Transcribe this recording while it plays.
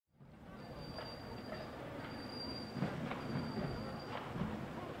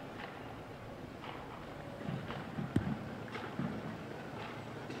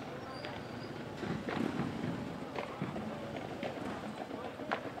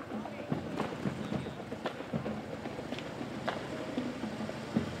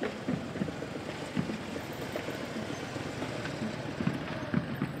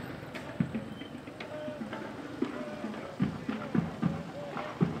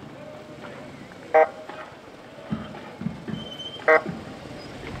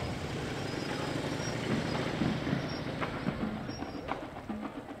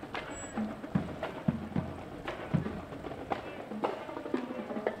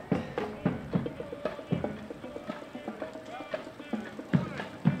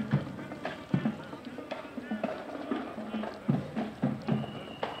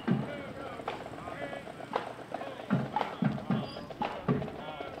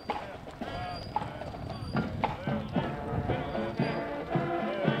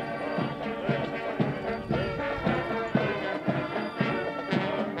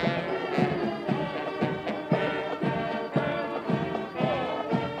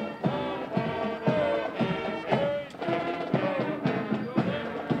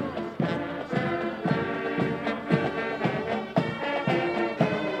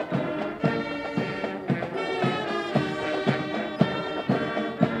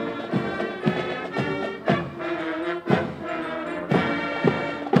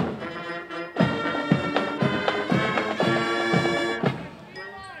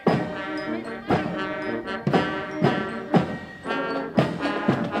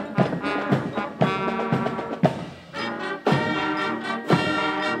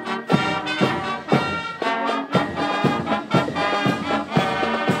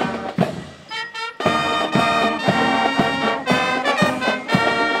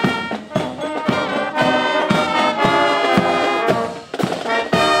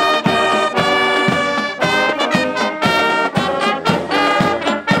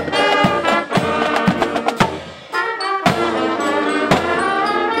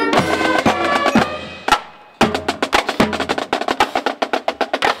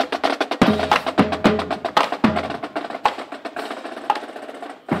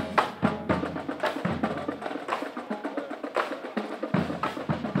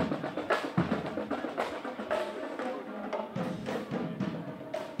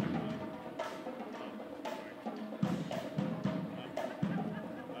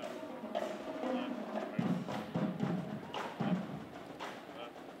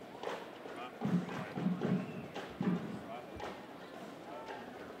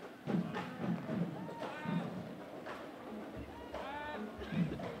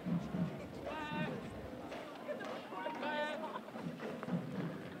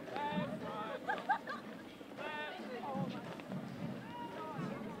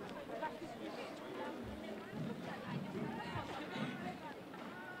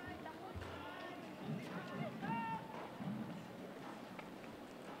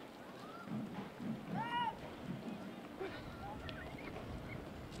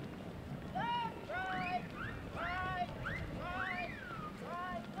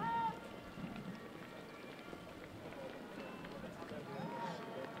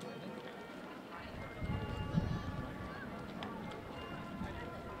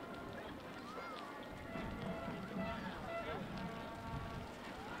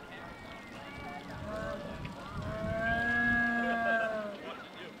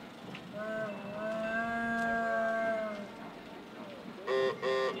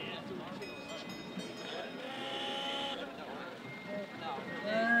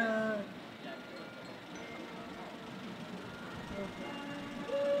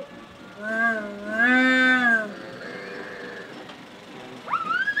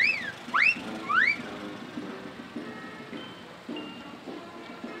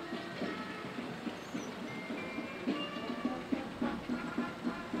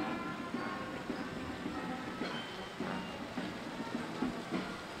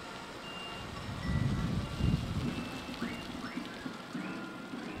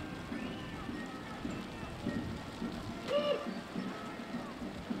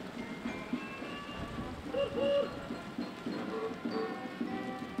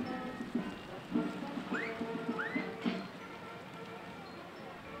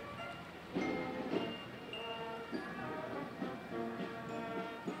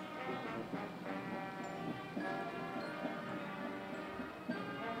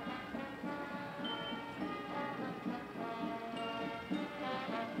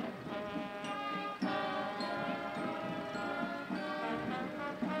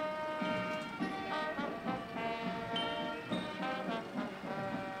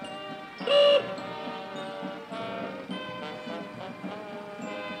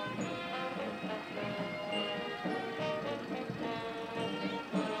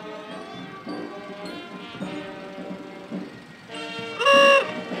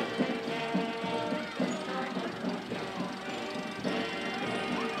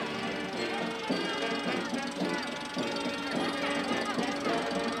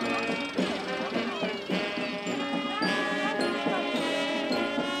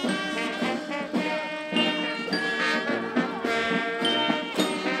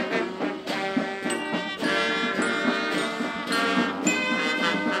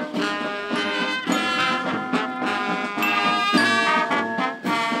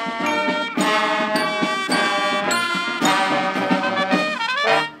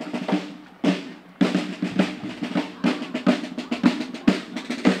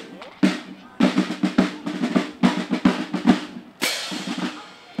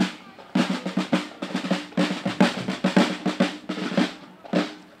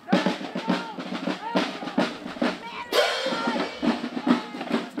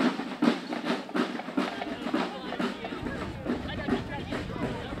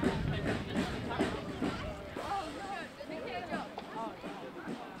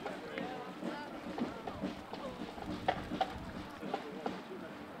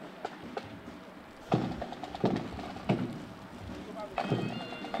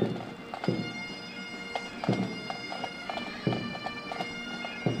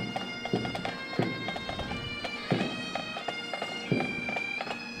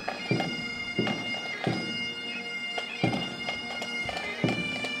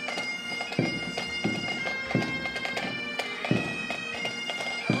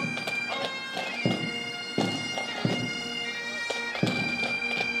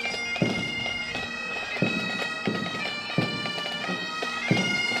Good.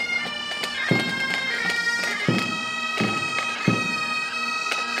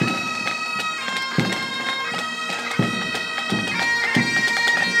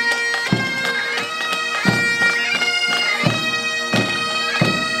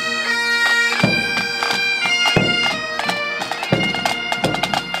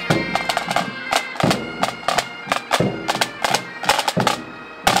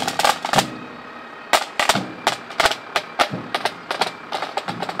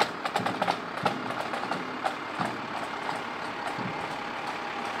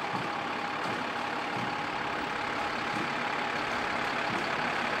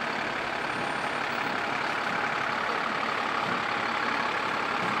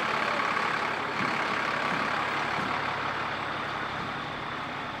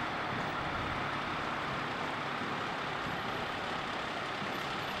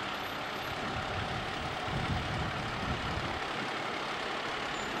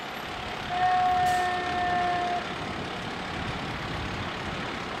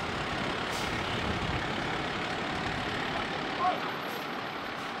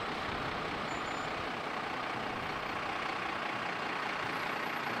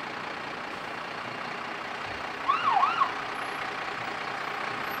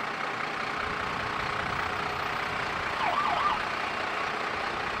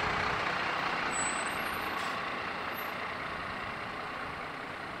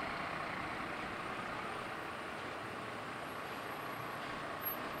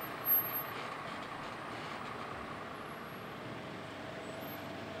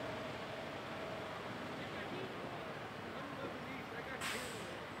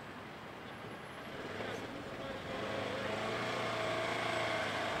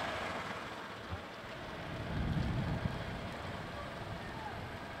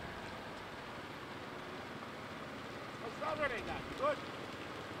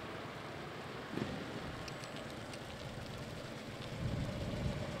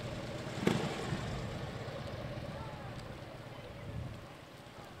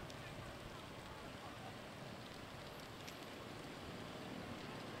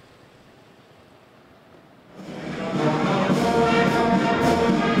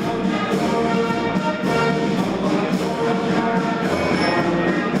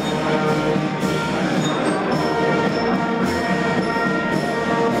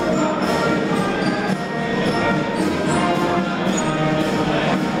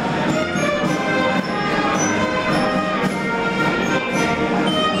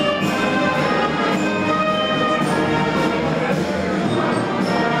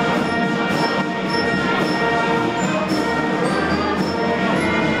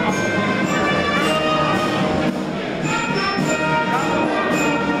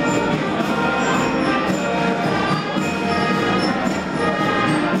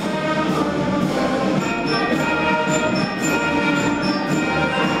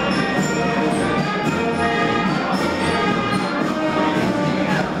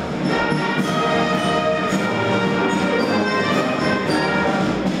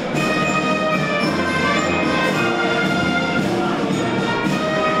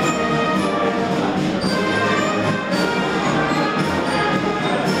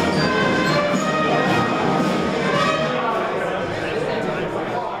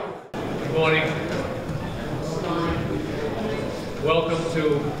 Welcome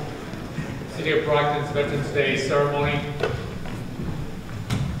to City of Brockton's Veterans Day ceremony.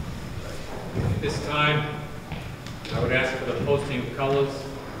 At this time, I would ask for the posting of colors.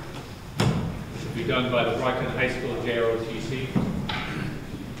 It should be done by the Brockton High School JROTC.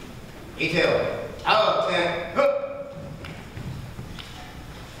 Detail, out, 10, hook.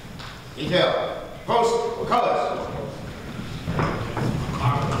 Detail, post, for colors.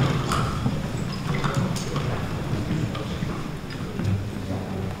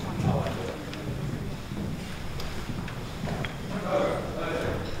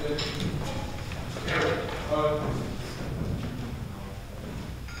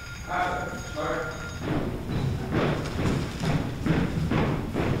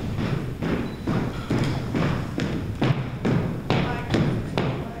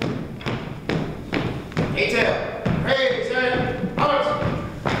 Detail, praise and out.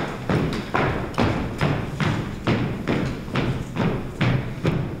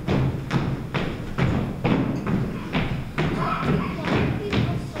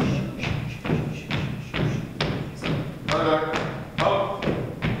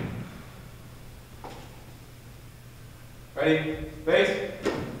 Ready, face,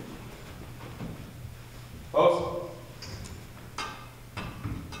 post.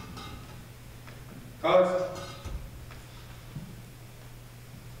 Colors.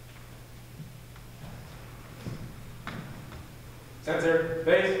 Center,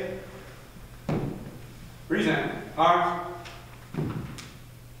 base. Present, arms.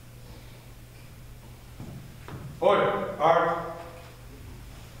 Order, arms.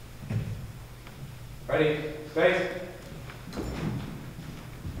 Ready, base.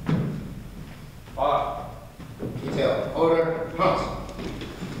 Off. Detail, order, pumps.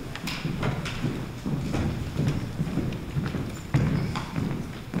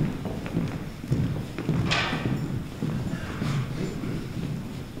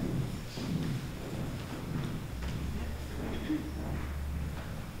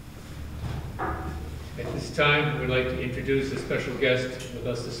 At this time, we'd like to introduce a special guest with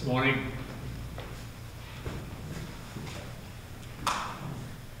us this morning.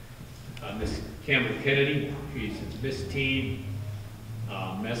 Miss Campbell Kennedy. She's Miss Teen,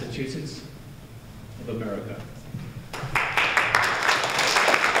 Massachusetts of America.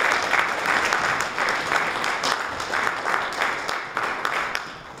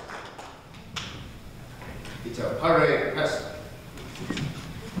 Detail, parade, press.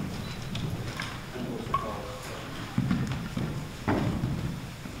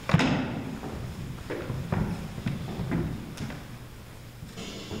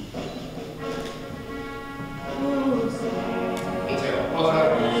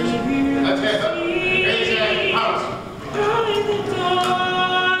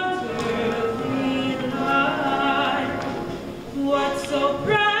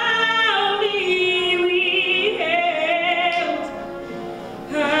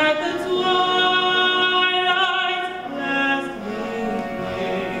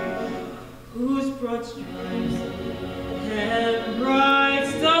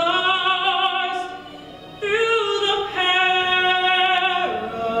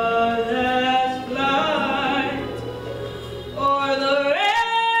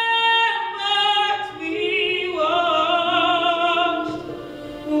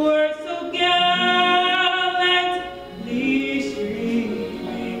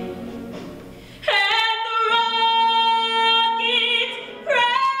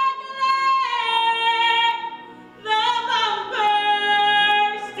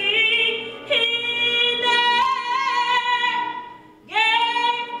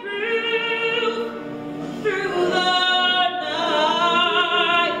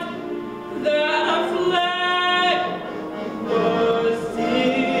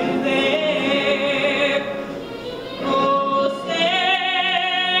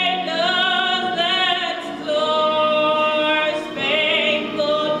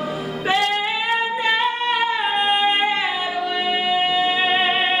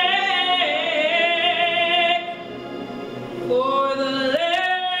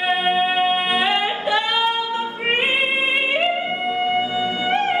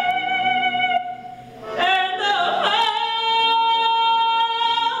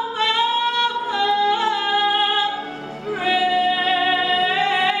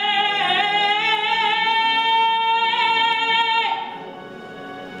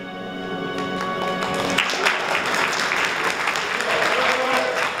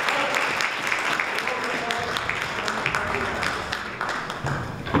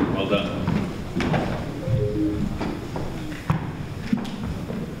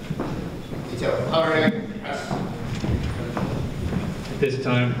 At this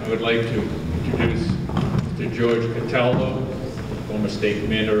time, I would like to introduce Mr. George Cataldo, former state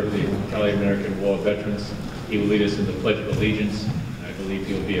commander of the Italian-American War Veterans. He will lead us in the Pledge of Allegiance. I believe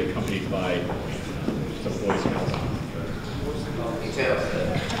he'll be accompanied by some Boy Scouts.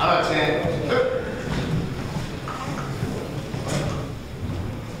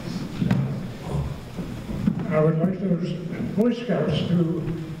 I would like those Boy Scouts to,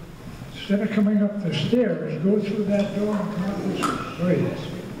 instead of coming up the stairs, go through that door and come up this way, please.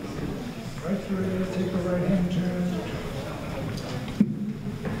 Right through there, take a right-hand turn.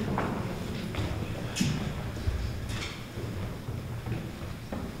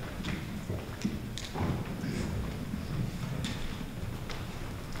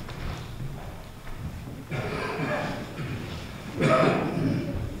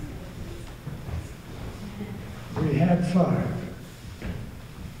 We had 5.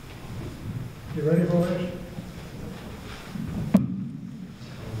 You ready, boys?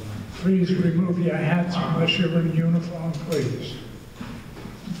 Please remove your hats unless you're in uniform, please.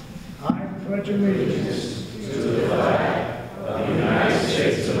 I pledge allegiance to the flag of the United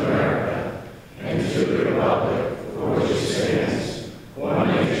States of America and to the republic for which it stands, one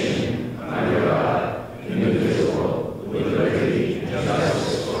nation, under God, indivisible, with liberty and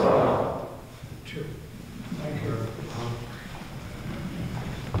justice for all. 2.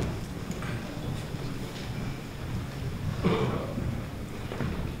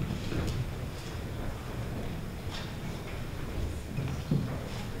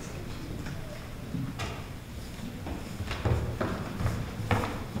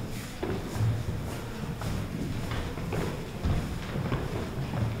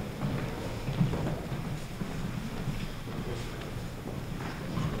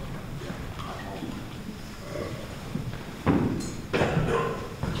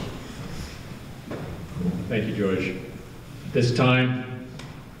 Thank you, George. At this time,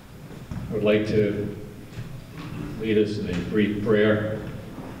 I would like to lead us in a brief prayer.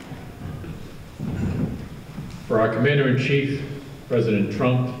 For our Commander-in-Chief, President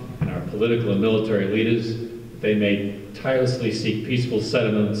Trump, and our political and military leaders, that they may tirelessly seek peaceful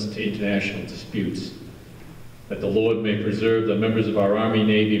settlements to international disputes, that the Lord may preserve the members of our Army,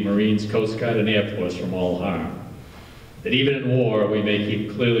 Navy, Marines, Coast Guard, and Air Force from all harm, that even in war we may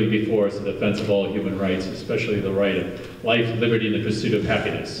keep clearly before us the defense of all human rights, especially the right of life, liberty, and the pursuit of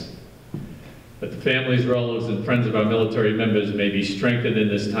happiness, that the families, relatives, and friends of our military members may be strengthened in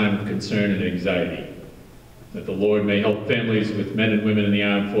this time of concern and anxiety, that the Lord may help families with men and women in the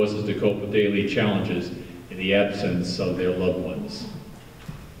armed forces to cope with daily challenges in the absence of their loved ones,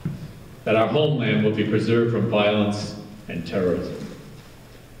 that our homeland will be preserved from violence and terrorism,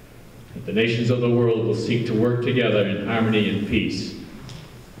 that the nations of the world will seek to work together in harmony and peace,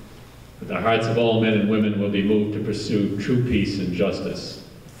 that the hearts of all men and women will be moved to pursue true peace and justice.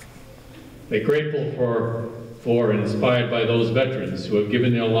 They're grateful for and inspired by those veterans who have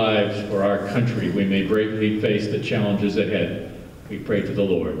given their lives for our country, we may bravely face the challenges ahead. We pray to the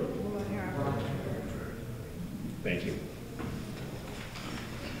Lord. Thank you.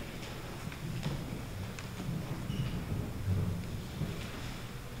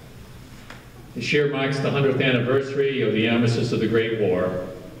 This year marks the 100th anniversary of the armistice of the Great War.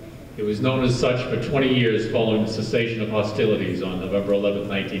 It was known as such for 20 years following the cessation of hostilities on November 11,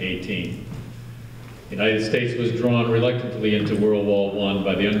 1918. The United States was drawn reluctantly into World War I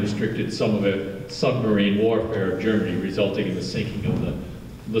by the unrestricted submarine warfare of Germany, resulting in the sinking of the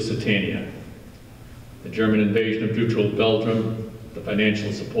Lusitania. The German invasion of neutral Belgium, the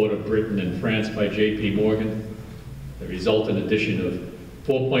financial support of Britain and France by J.P. Morgan, the resultant addition of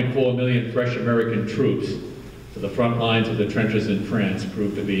 4.4 million fresh American troops to the front lines of the trenches in France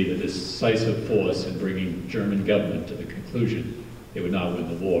proved to be the decisive force in bringing German government to the conclusion they would not win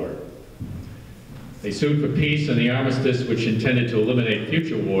the war. They sued for peace, and the armistice, which intended to eliminate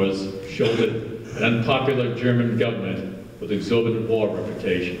future wars, shouldered an unpopular German government with exorbitant war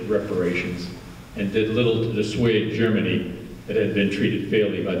reparations and did little to dissuade Germany that had been treated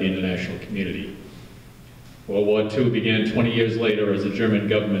fairly by the international community. World War II began 20 years later as the German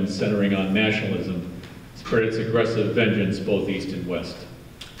government, centering on nationalism, spread its aggressive vengeance both east and west.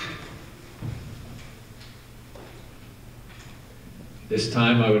 This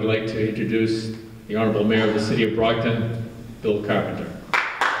time I would like to introduce the Honorable Mayor of the City of Brockton, Bill Carpenter.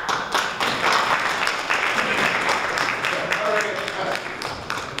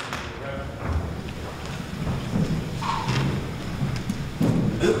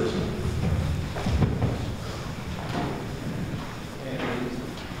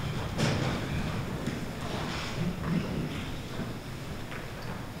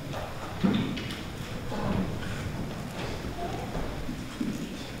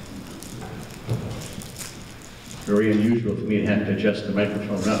 Very unusual for me to have to adjust the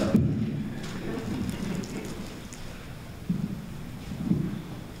microphone up.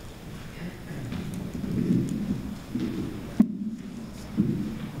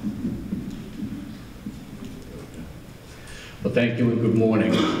 Well, thank you and good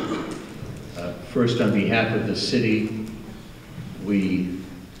morning. First, on behalf of the city, we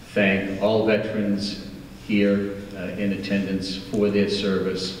thank all veterans here in attendance for their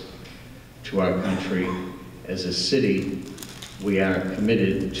service to our country. As a city, we are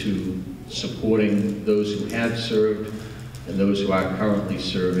committed to supporting those who have served and those who are currently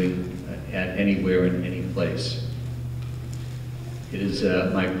serving at anywhere and any place. It is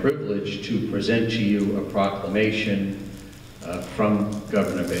my privilege to present to you a proclamation from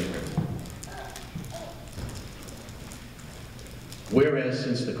Governor Baker. Whereas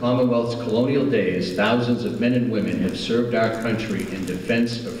since the Commonwealth's colonial days, thousands of men and women have served our country in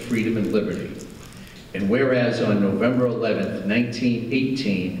defense of freedom and liberty, and whereas on November 11th,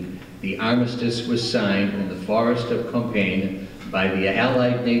 1918, the armistice was signed in the forest of Compiègne by the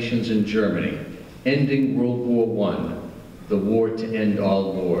Allied nations in Germany, ending World War I, the war to end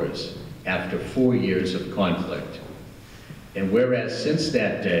all wars, after 4 years of conflict. And whereas since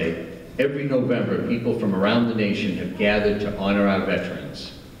that day, every November, people from around the nation have gathered to honor our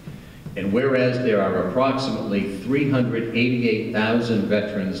veterans. And whereas there are approximately 388,000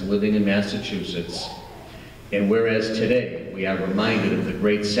 veterans living in Massachusetts, and whereas today we are reminded of the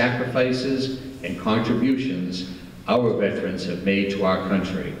great sacrifices and contributions our veterans have made to our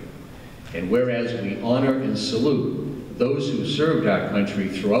country, and whereas we honor and salute those who served our country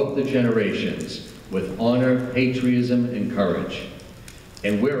throughout the generations with honor, patriotism, and courage,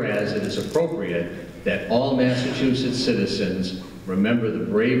 and whereas it is appropriate that all Massachusetts citizens remember the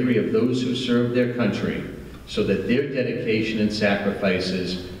bravery of those who served their country, so that their dedication and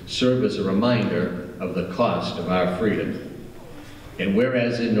sacrifices serve as a reminder of the cost of our freedom. And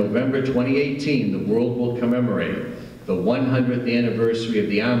whereas in November 2018, the world will commemorate the 100th anniversary of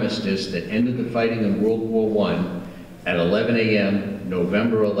the armistice that ended the fighting in World War I at 11 a.m.,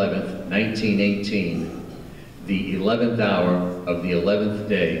 November 11th, 1918, the 11th hour of the 11th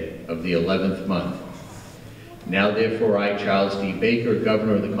day of the 11th month. Now therefore I, Charles D. Baker,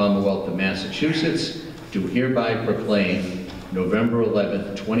 Governor of the Commonwealth of Massachusetts, do hereby proclaim November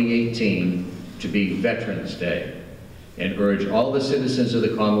 11th, 2018 to be Veterans Day, and urge all the citizens of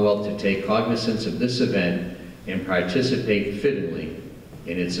the Commonwealth to take cognizance of this event and participate fittingly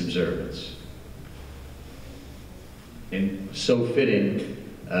in its observance. And so fitting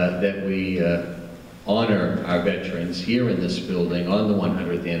that we honor our veterans here in this building on the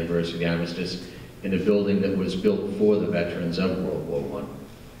 100th anniversary of the armistice, in a building that was built for the veterans of World War I.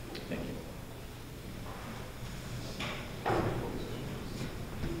 Thank you.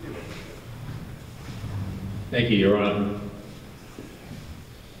 Thank you, Your Honor.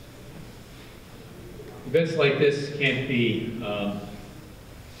 Events like this can't be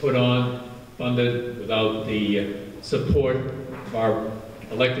put on, funded, without the support of our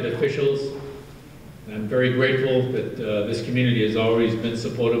elected officials. And I'm very grateful that this community has always been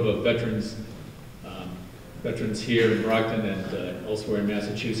supportive of veterans here in Brockton and elsewhere in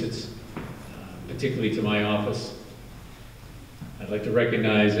Massachusetts, particularly to my office. I'd like to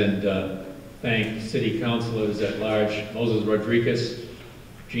recognize and thank city councilors at large, Moses Rodriguez,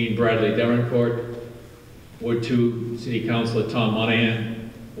 Jean Bradley Derencourt, Ward 2 City Councilor Tom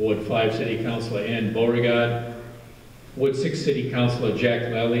Monahan, Ward 5 City Councilor Ann Beauregard, Ward 6 City Councilor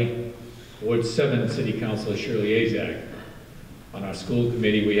Jack Lally, Ward 7 City Councilor Shirley Azak. On our school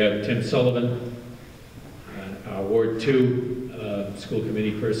committee, we have Tim Sullivan, and our Ward 2 School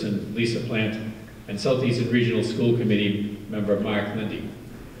Committee person, Lisa Plant, and Southeastern Regional School Committee member, Mark Lindy.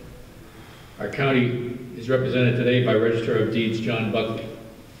 Our county is represented today by Register of Deeds John Buckley.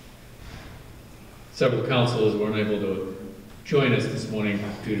 Several councilors were unable to join us this morning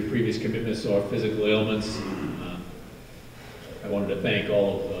due to previous commitments or physical ailments. I wanted to thank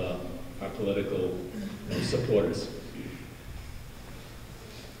all of our political supporters.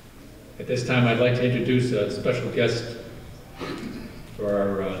 At this time, I'd like to introduce a special guest for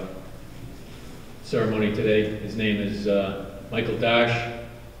our ceremony today. His name is Michael Dash.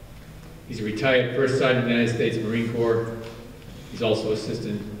 He's a retired First Sergeant United States Marine Corps. He's also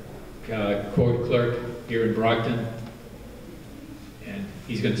Assistant Court Clerk here in Brockton. And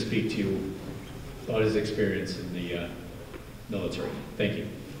he's going to speak to you about his experience in the military. Thank you.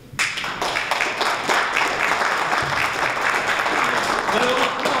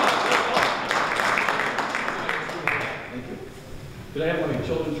 Thank you. Could I have one of your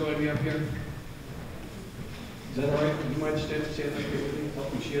children join me up here? Is that all right? Would you mind standing up here with me?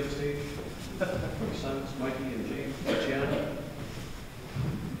 Help me share the stage. My sons, Mikey and James, Gianna.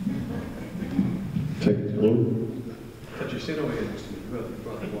 Take it alone. Touch your stand over here next to me. You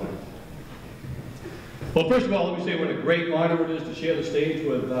brought the water. Well, first of all, let me say what a great honor it is to share the stage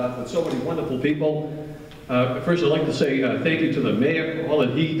with so many wonderful people. First, I'd like to say thank you to the mayor for all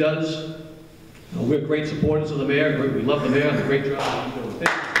that he does. We're great supporters of the mayor. We love the mayor and the great job he's doing. Thank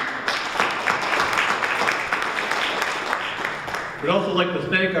you. We'd also like to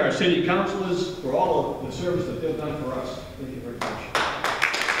thank our city councilors for all of the service that they've done for us. Thank you very much.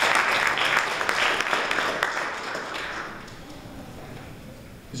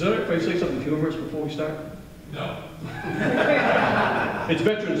 Is it all right if I say something humorous before we start? No. It's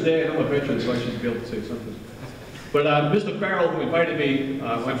Veterans Day, and I'm a veteran, so I should be able to say something. But Mr. Farrell, who invited me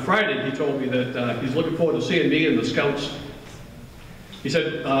on Friday, he told me that he's looking forward to seeing me and the Scouts. He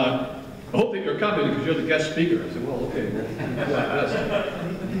said, I hope that you're coming because you're the guest speaker. I said, well, okay. Well,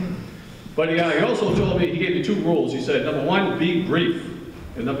 but he also told me, he gave me 2 rules. He said, number 1, be brief.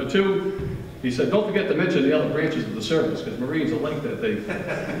 And number 2, he said, don't forget to mention the other branches of the service, because Marines are like that. They're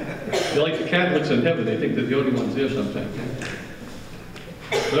like the Catholics in heaven. They think they're the only ones there sometimes.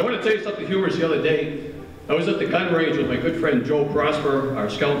 But I want to tell you something humorous. The other day, I was at the gun range with my good friend Joe Prosper, our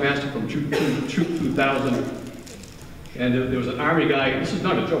Scoutmaster from Troop 2000. And there was an Army guy. This is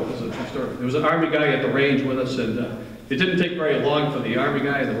not a joke, this is a true story. There was an Army guy at the range with us, and it didn't take very long for the Army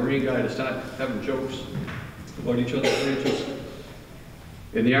guy and the Marine guy to start having jokes about each other's ranges.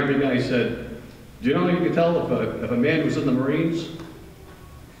 And the Army guy said, do you know how you can tell if a man was in the Marines?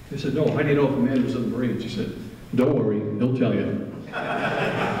 I said, no, how do you know if a man was in the Marines? He said, don't worry, he'll tell you.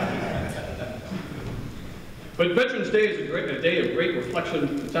 But Veterans Day is a day of great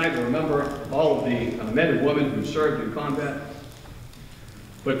reflection, a time to remember all of the men and women who served in combat.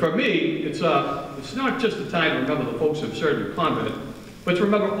 But for me, it's not just a time to remember the folks who have served in combat, but to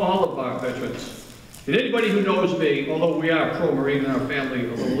remember all of our veterans. And anybody who knows me, although we are pro-Marine in our family,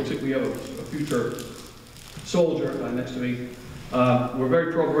 although it looks like we have a future soldier next to me, we're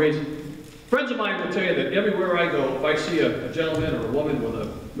very pro-Marines. Friends of mine will tell you that everywhere I go, if I see a gentleman or a woman with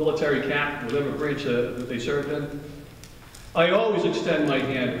a military cap, whatever branch that they served in, I always extend my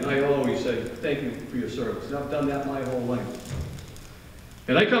hand and I always say, thank you for your service. And I've done that my whole life.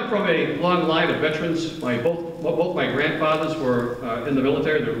 And I come from a long line of veterans. Both my grandfathers were in the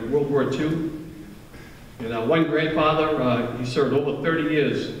military, they were World War II. And one grandfather, he served over 30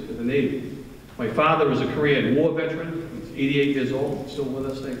 years in the Navy. My father was a Korean War veteran. He's 88 years old, still with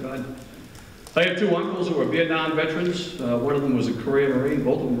us, thank God. I have two uncles who were Vietnam veterans. One of them was a Korean Marine,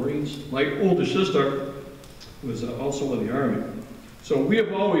 both of them Marines. My older sister was also in the Army. So we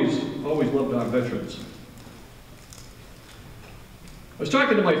have always loved our veterans. I was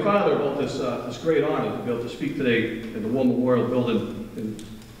talking to my father about this great honor to be able to speak today in the War Memorial Building and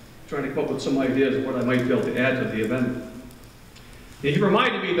trying to come up with some ideas of what I might be able to add to the event. And he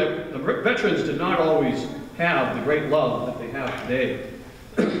reminded me that the veterans did not always have the great love that they have today.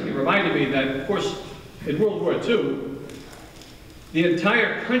 He reminded me that, of course, in World War II, the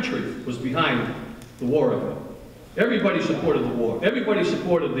entire country was behind the war effort. Everybody supported the war. Everybody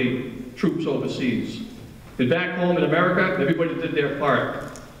supported the troops overseas. And back home in America, everybody did their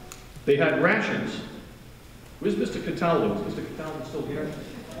part. They had rations. Where's Mr. Cataldo? Is Mr. Cataldo still here?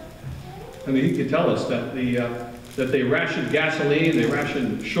 I mean, he could tell us that they rationed gasoline, they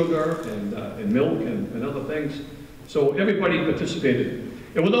rationed sugar and milk and other things. So everybody participated.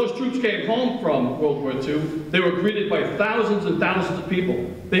 And when those troops came home from World War II, they were greeted by thousands and thousands of people.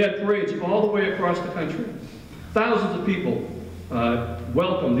 They had parades all the way across the country. Thousands of people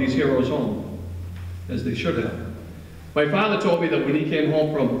welcomed these heroes home, as they should have. My father told me that when he came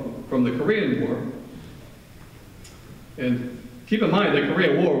home from the Korean War, and keep in mind, the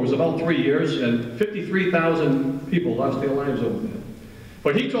Korean War was about 3 years, and 53,000 people lost their lives over there.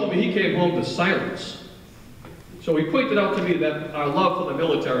 But he told me he came home to silence. So he pointed out to me that our love for the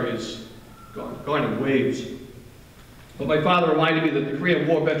military has gone in waves. But my father reminded me that the Korean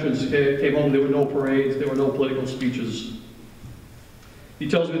War veterans came home, there were no parades, there were no political speeches. He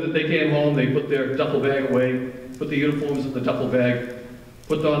tells me that they came home, they put their duffel bag away, put the uniforms in the duffel bag,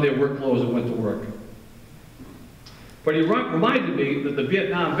 put on their work clothes and went to work. But he reminded me that the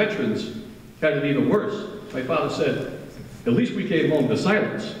Vietnam veterans had it even worse. My father said, at least we came home to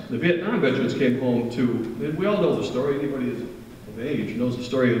silence. The Vietnam veterans came home to, and we all know the story, anybody of age knows the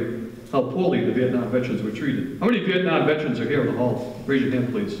story of how poorly the Vietnam veterans were treated. How many Vietnam veterans are here in the hall? Raise your hand,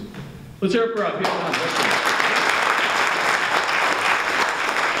 please. Let's hear it for our Vietnam veterans.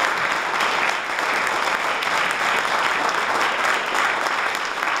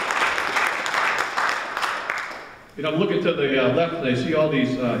 You know, I'm looking to the left and I see all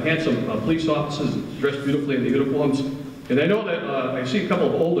these handsome police officers dressed beautifully in the uniforms. And I know that I see a couple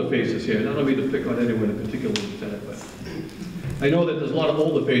of older faces here, and I don't mean to pick on anyone in particular, Lieutenant, but I know that there's a lot of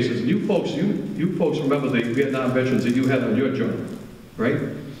older faces. And you folks remember the Vietnam veterans that you had on your job, right?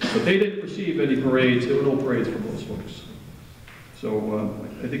 But they didn't receive any parades. There were no parades for those folks. So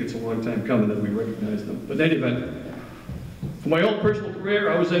I think it's a long time coming that we recognize them. But in any event, for my own personal career,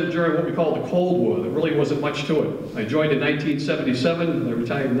 I was in during what we call the Cold War. There really wasn't much to it. I joined in 1977, and I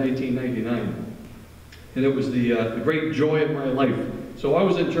retired in 1999. And it was the great joy of my life. So I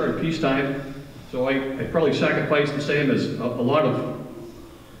was in during peacetime, so I probably sacrificed the same as a lot of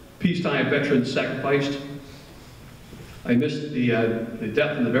peacetime veterans sacrificed. I missed the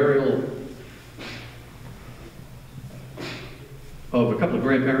death and the burial of a couple of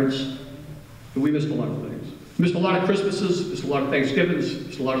grandparents, and we missed a lot of things. Missed a lot of Christmases, missed a lot of Thanksgivings,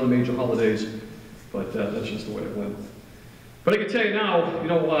 missed a lot of the major holidays, but that's just the way it went. But I can tell you now, you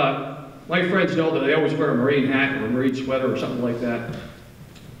know, my friends know that I always wear a Marine hat or a Marine sweater or something like that.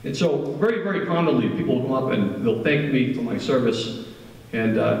 And so very, very commonly people will come up and they'll thank me for my service.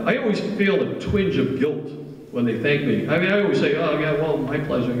 And I always feel a twinge of guilt when they thank me. I mean, I always say, oh yeah, well, my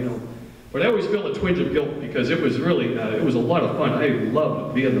pleasure, you know. But I always feel a twinge of guilt because it was really, it was a lot of fun. I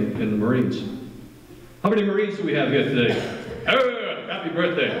loved being in the Marines. How many Marines do we have here today? Oh, happy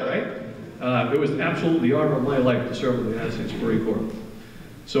birthday, right? It was absolutely the honor of my life to serve in the United States Marine Corps.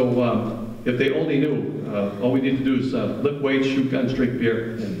 So if they only knew, all we need to do is lift weights, shoot guns, drink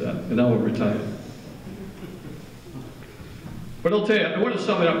beer, and now we're retired. But I'll tell you, I want to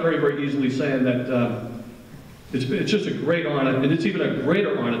sum it up very, very easily saying that it's just a great honor, and it's even a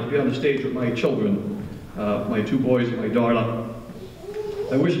greater honor to be on the stage with my children, my two boys and my daughter.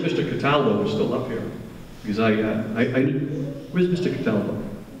 I wish Mr. Cataldo was still up here, because where's Mr. Cataldo?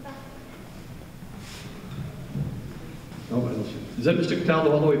 Is that Mr.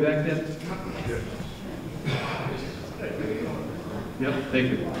 Cataldo all the way back there? Yep, thank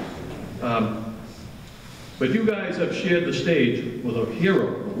you. But you guys have shared the stage with a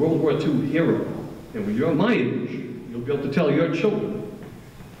hero, a World War II hero. And when you're my age, you'll be able to tell your children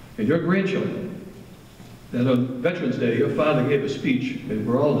and your grandchildren that on Veterans Day, your father gave a speech and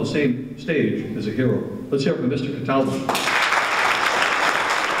we're all on the same stage as a hero. Let's hear it from Mr. Cataldo.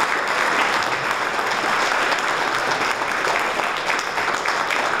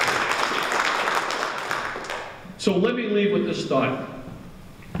 So let me leave with this thought.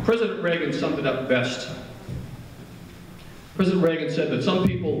 President Reagan summed it up best. President Reagan said that some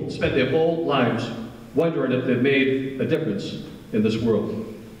people spend their whole lives wondering if they've made a difference in this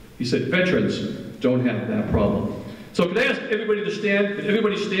world. He said, veterans don't have that problem. So can I ask everybody to stand? Can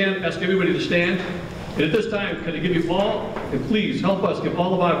everybody stand? Ask everybody to stand. And at this time, can I give you all, and please help us give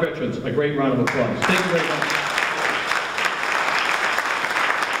all of our veterans a great round of applause. Thank you very much.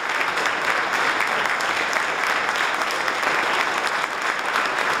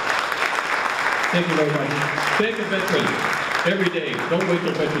 Thank you very much. Thank the veterans every day. Don't wait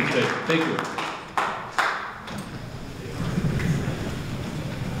till Veterans Day. Thank you.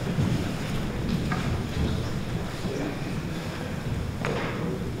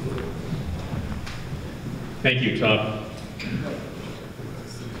 Thank you, Tom.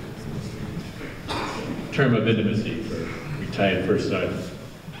 Term of intimacy for retired First Sergeant.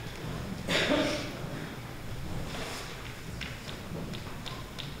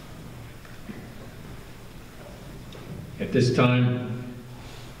 At this time,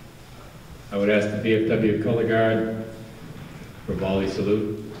 I would ask the VFW Color Guard for volley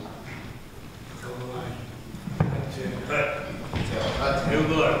salute. New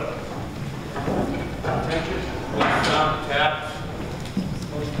look. Attention. Stop. Tap.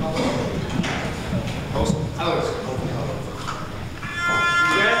 Post colors.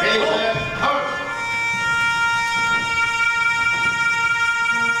 Hey, colors.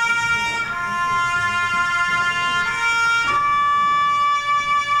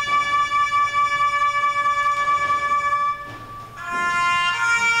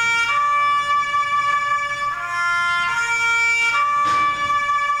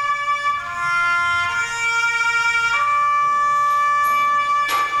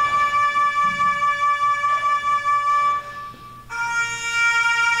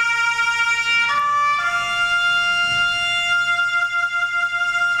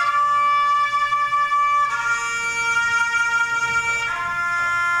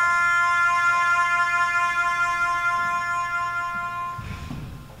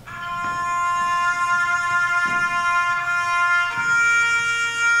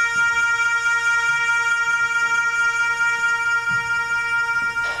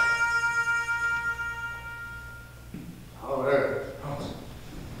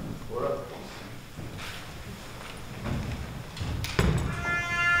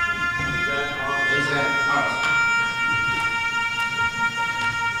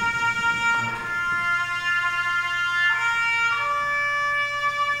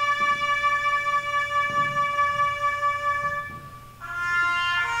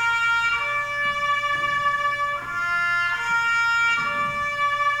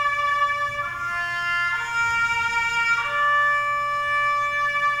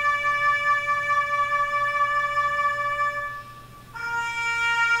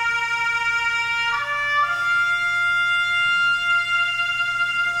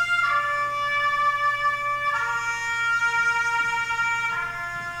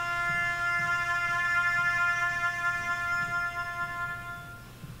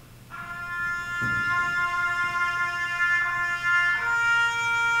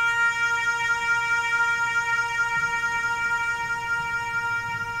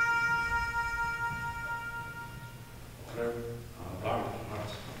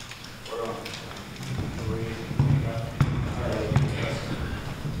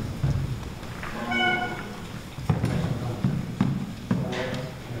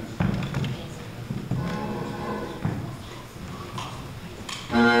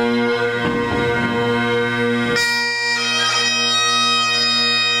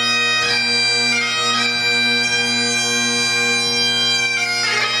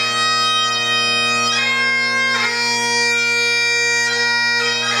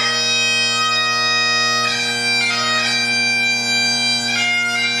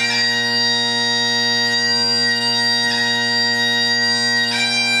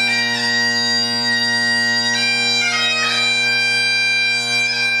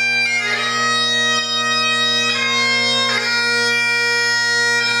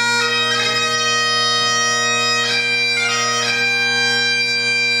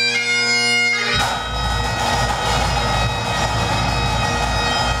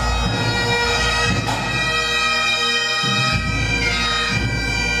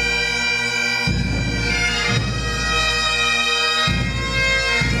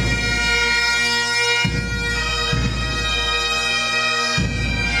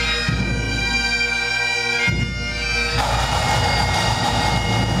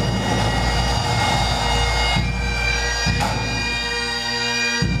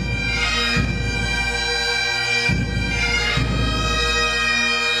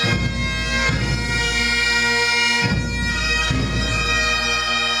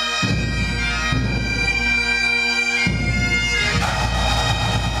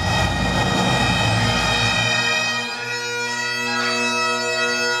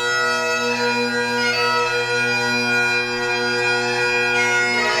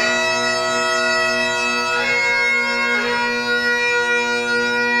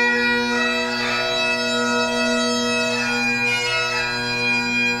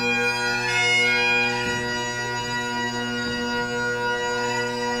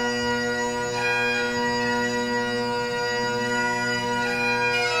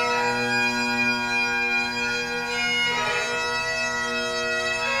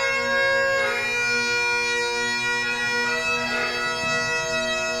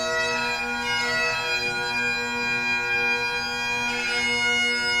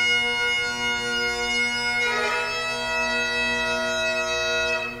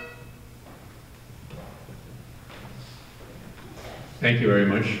 Thank you very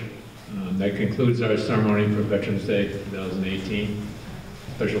much. That concludes our ceremony for Veterans Day 2018.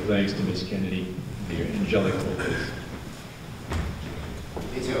 Special thanks to Ms. Kennedy, the angelic vocals.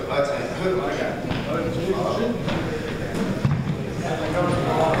 Me too. I'll take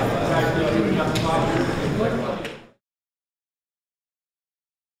it.